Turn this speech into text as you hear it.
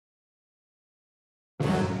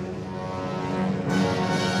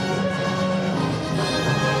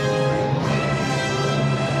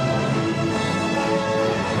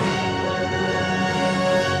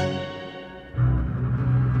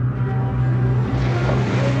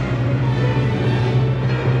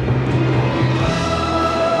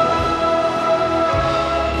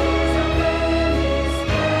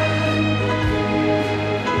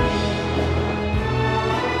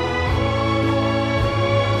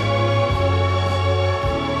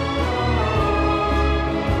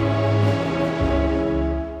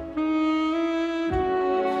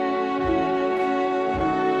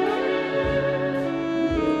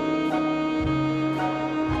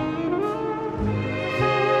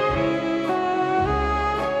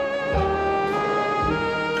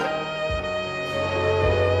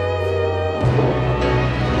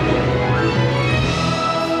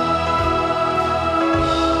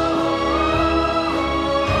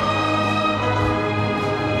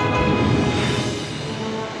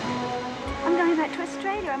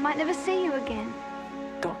again.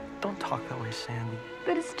 Don't talk that way, Sandy.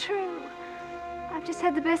 But it's true. I've just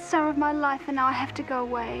had the best summer of my life, and now I have to go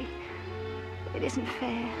away. It isn't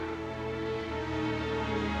fair.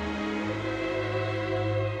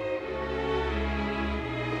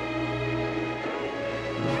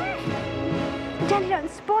 Danny,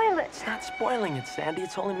 don't spoil it. It's not spoiling it, Sandy.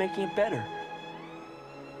 It's only making it better.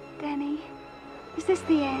 Danny, is this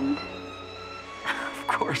the end? Of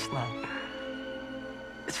course not.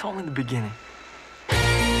 It's only the beginning.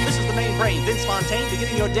 This is the main brain, Vince Fontaine,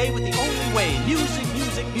 beginning your day with the only way. Music,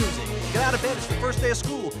 music, music. Get out of bed, it's the first day of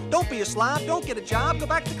school. Don't be a slob, don't get a job, go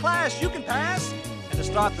back to class, you can pass. And to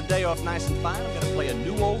start the day off nice and fine, I'm gonna play a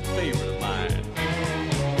new old favorite of mine.